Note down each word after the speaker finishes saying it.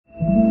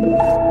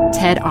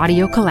TED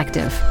Audio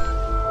Collective.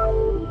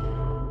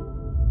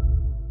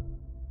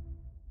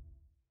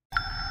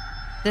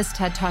 This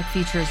TED Talk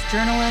features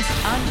journalist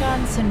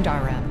Anjan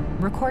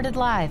Sundaram, recorded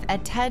live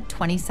at TED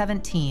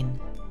 2017.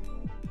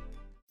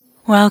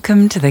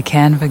 Welcome to the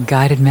Canva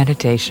guided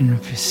meditation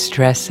for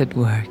stress at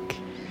work.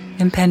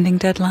 Impending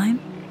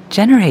deadline?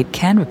 Generate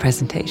Canva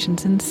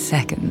presentations in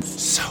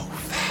seconds. So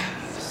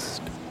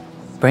fast.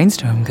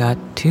 Brainstorm got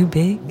too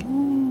big?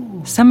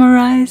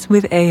 Summarize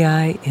with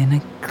AI in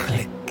a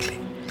click.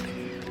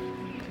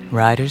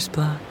 Writer's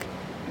block?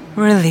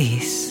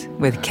 Release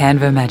with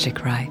Canva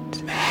Magic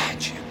Write.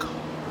 Magical.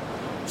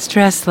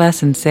 Stress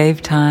less and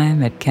save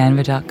time at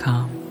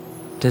canva.com.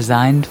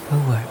 Designed for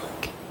work.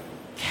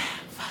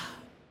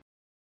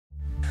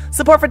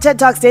 Support for TED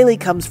Talks Daily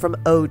comes from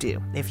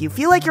Odoo. If you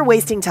feel like you're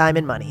wasting time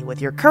and money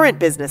with your current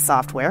business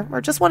software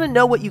or just want to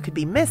know what you could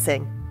be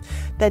missing,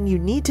 then you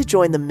need to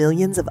join the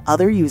millions of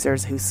other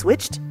users who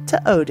switched to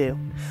Odoo.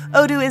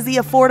 Odoo is the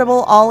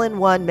affordable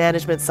all-in-one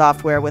management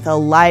software with a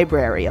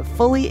library of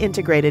fully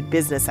integrated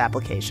business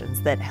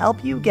applications that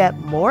help you get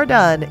more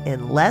done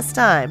in less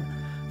time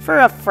for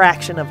a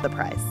fraction of the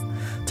price.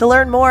 To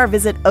learn more,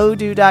 visit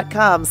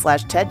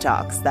odoo.com/TED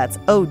Talks. That's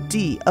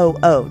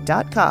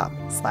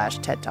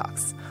ODOO.com/TED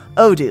Talks.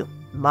 Odoo,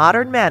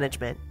 modern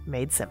management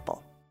made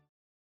simple.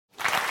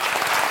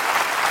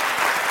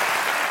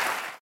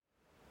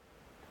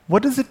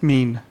 What does it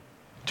mean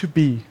to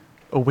be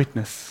a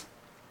witness?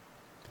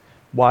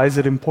 Why is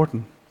it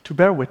important to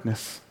bear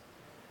witness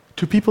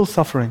to people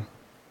suffering,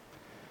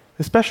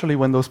 especially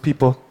when those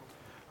people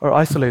are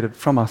isolated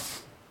from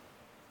us?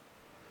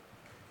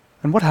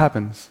 And what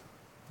happens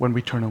when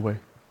we turn away?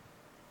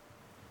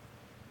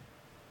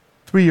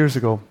 3 years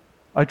ago,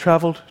 I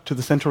traveled to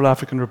the Central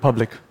African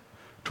Republic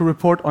to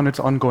report on its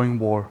ongoing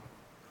war.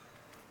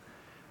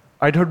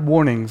 I'd heard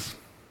warnings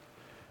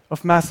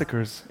of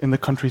massacres in the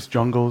country's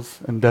jungles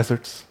and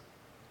deserts.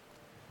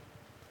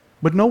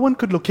 But no one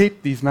could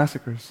locate these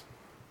massacres,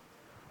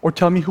 or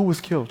tell me who was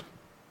killed,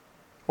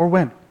 or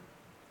when.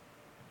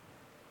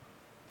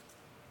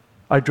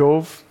 I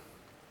drove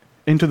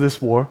into this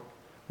war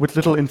with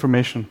little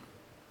information.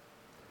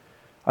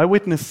 I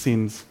witnessed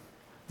scenes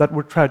that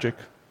were tragic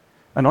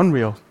and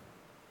unreal.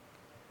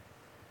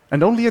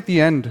 And only at the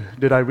end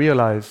did I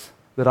realize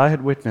that I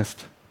had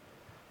witnessed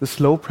the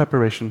slow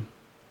preparation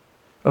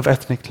of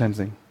ethnic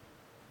cleansing.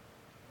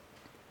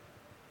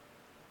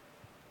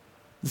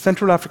 The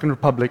Central African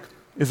Republic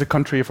is a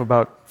country of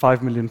about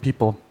 5 million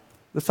people,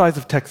 the size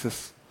of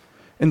Texas,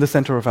 in the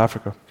center of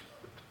Africa.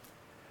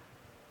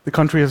 The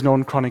country has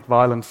known chronic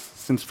violence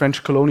since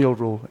French colonial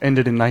rule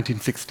ended in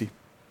 1960.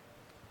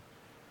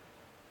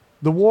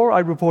 The war I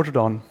reported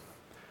on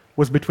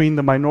was between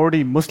the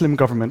minority Muslim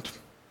government,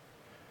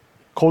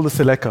 called the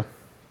Seleka,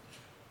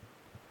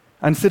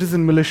 and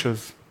citizen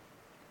militias,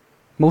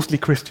 mostly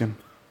Christian,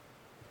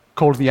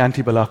 called the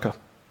Anti-Balaka.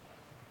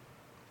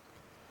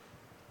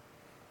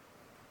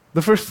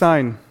 The first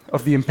sign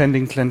of the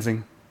impending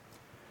cleansing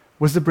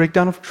was the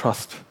breakdown of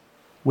trust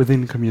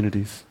within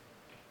communities.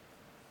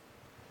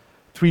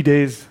 3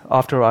 days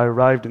after I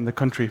arrived in the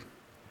country,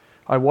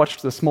 I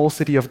watched the small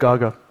city of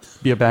Gaga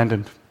be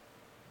abandoned.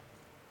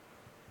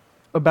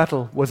 A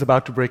battle was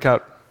about to break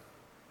out,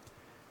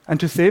 and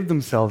to save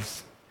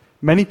themselves,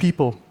 many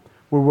people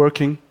were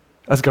working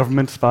as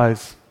government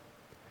spies,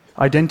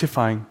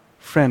 identifying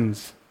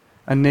friends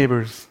and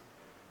neighbors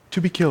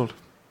to be killed.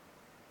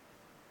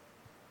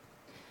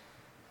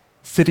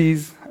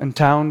 Cities and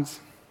towns,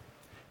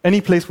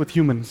 any place with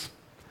humans,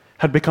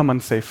 had become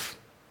unsafe.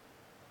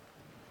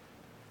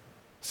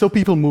 So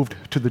people moved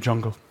to the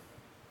jungle.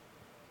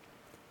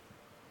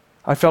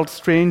 I felt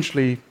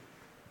strangely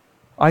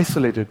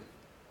isolated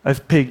as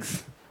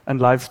pigs and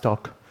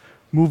livestock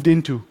moved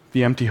into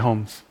the empty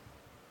homes.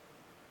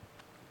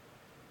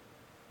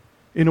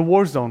 In a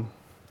war zone,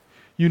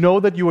 you know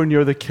that you are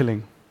near the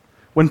killing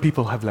when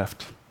people have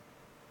left.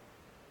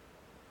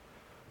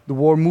 The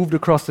war moved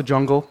across the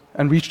jungle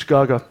and reached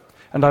Gaga,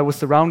 and I was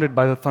surrounded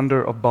by the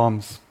thunder of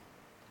bombs.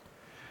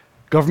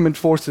 Government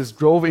forces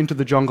drove into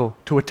the jungle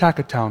to attack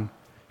a town,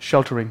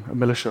 sheltering a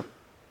militia.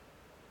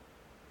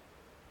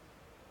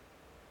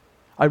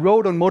 I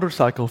rode on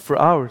motorcycle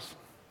for hours,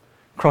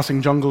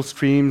 crossing jungle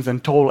streams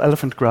and tall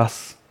elephant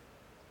grass.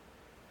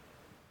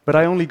 But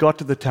I only got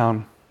to the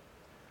town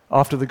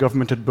after the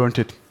government had burnt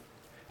it,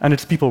 and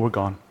its people were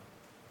gone.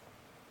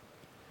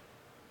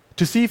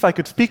 To see if I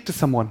could speak to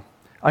someone,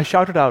 I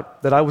shouted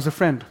out that I was a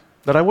friend,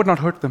 that I would not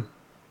hurt them.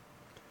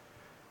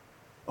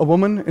 A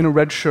woman in a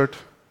red shirt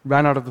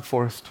ran out of the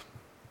forest.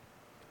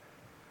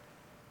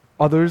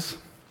 Others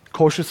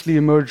cautiously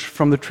emerged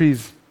from the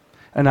trees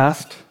and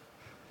asked,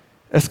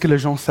 "Est-ce que les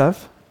gens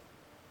savent?"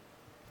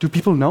 Do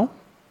people know?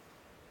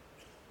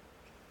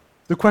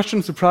 The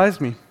question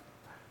surprised me.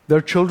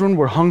 Their children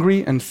were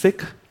hungry and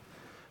sick,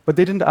 but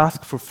they didn't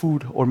ask for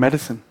food or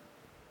medicine.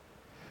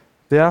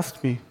 They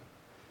asked me,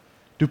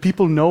 "Do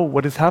people know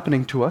what is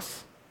happening to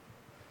us?"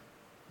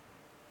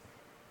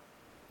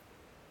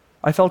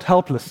 I felt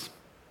helpless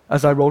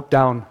as I wrote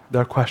down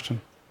their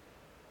question.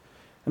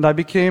 And I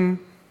became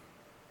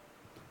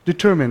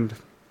determined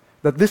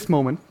that this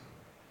moment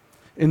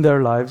in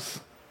their lives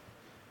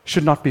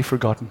should not be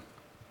forgotten.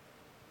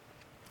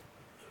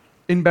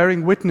 In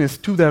bearing witness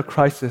to their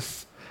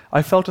crisis,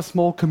 I felt a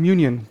small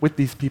communion with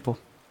these people.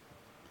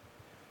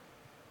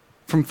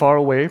 From far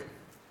away,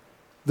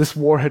 this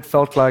war had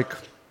felt like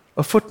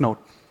a footnote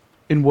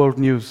in world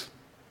news.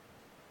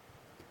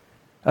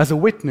 As a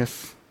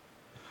witness,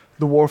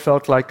 the war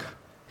felt like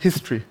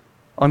history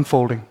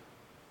unfolding.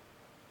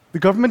 The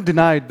government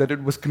denied that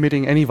it was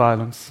committing any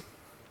violence,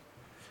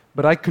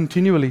 but I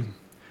continually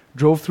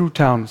drove through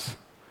towns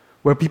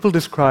where people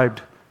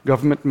described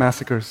government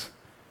massacres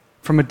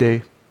from a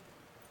day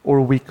or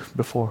a week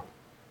before.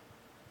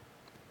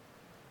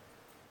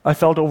 I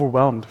felt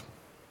overwhelmed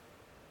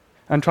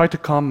and tried to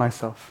calm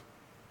myself.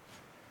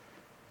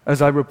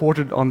 As I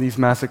reported on these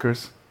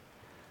massacres,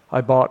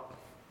 I bought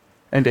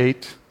and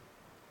ate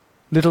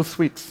little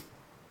sweets,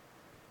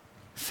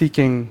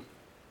 seeking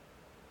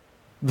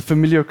the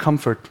familiar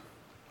comfort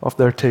of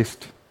their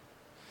taste.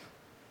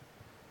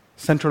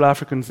 Central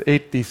Africans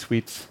ate these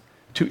sweets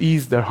to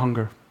ease their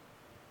hunger,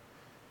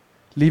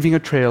 leaving a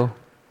trail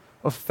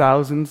of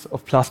thousands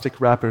of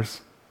plastic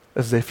wrappers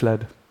as they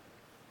fled.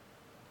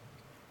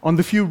 On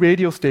the few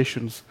radio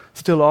stations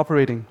still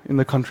operating in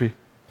the country,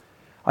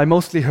 I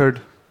mostly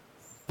heard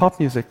pop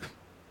music.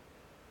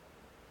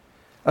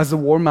 As the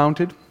war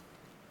mounted,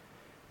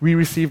 we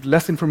received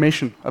less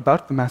information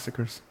about the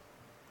massacres.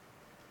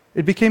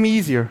 It became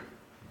easier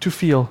to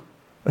feel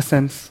a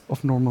sense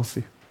of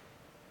normalcy.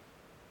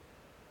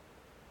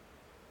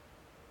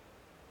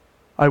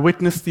 I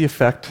witnessed the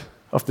effect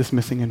of this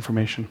missing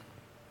information.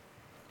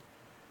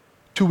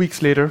 2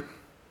 weeks later,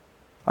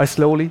 I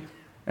slowly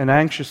and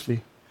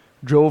anxiously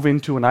drove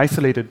into an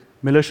isolated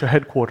militia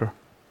headquarters,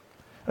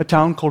 a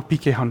town called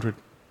PK100.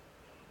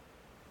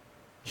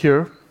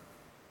 Here,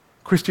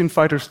 Christian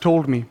fighters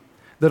told me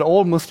that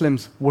all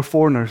Muslims were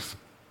foreigners,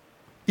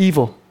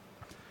 evil,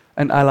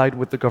 and allied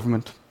with the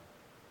government.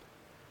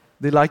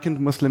 They likened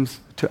Muslims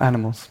to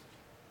animals.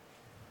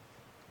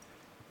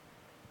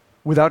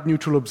 Without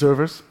neutral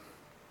observers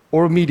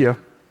or media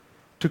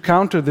to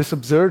counter this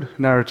absurd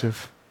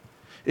narrative,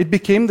 it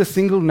became the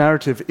single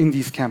narrative in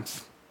these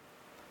camps.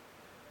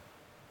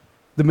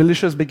 The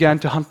militias began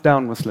to hunt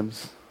down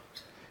Muslims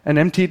and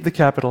emptied the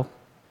capital,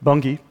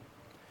 Bangui,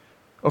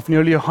 of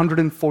nearly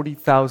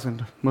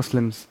 140,000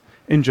 Muslims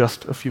in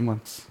just a few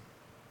months.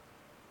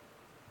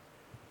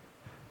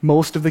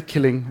 Most of the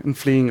killing and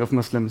fleeing of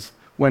Muslims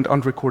went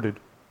unrecorded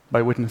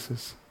by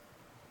witnesses.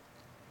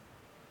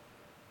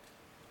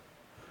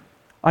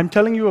 I'm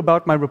telling you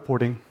about my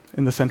reporting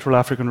in the Central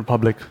African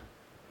Republic,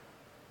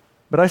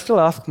 but I still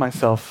ask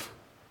myself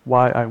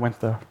why I went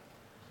there.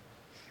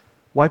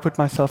 Why put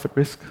myself at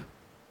risk?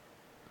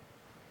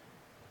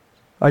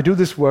 I do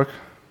this work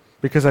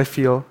because I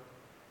feel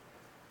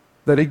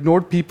that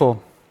ignored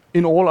people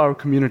in all our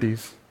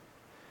communities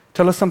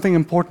tell us something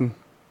important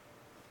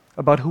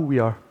about who we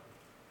are.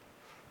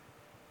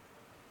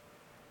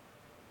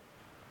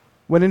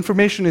 When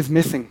information is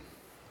missing,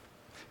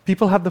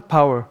 people have the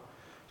power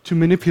to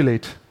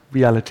manipulate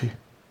reality.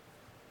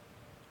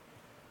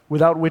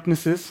 Without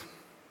witnesses,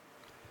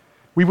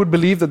 we would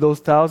believe that those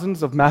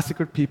thousands of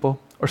massacred people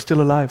are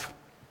still alive,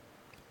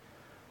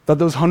 that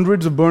those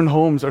hundreds of burned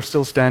homes are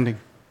still standing.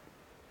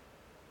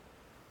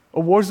 A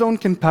war zone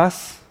can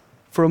pass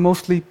for a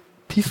mostly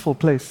peaceful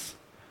place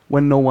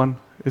when no one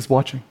is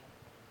watching.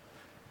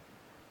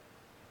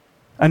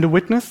 And a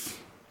witness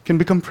can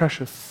become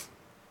precious,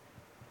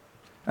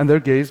 and their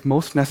gaze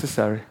most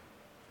necessary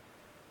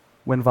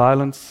when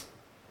violence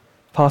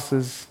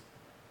passes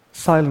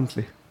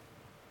silently,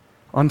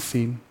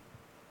 unseen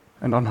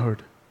and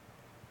unheard.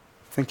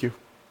 Thank you.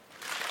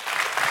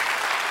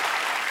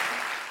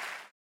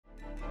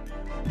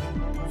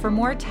 For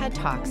more TED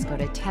Talks, go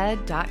to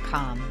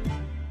TED.com.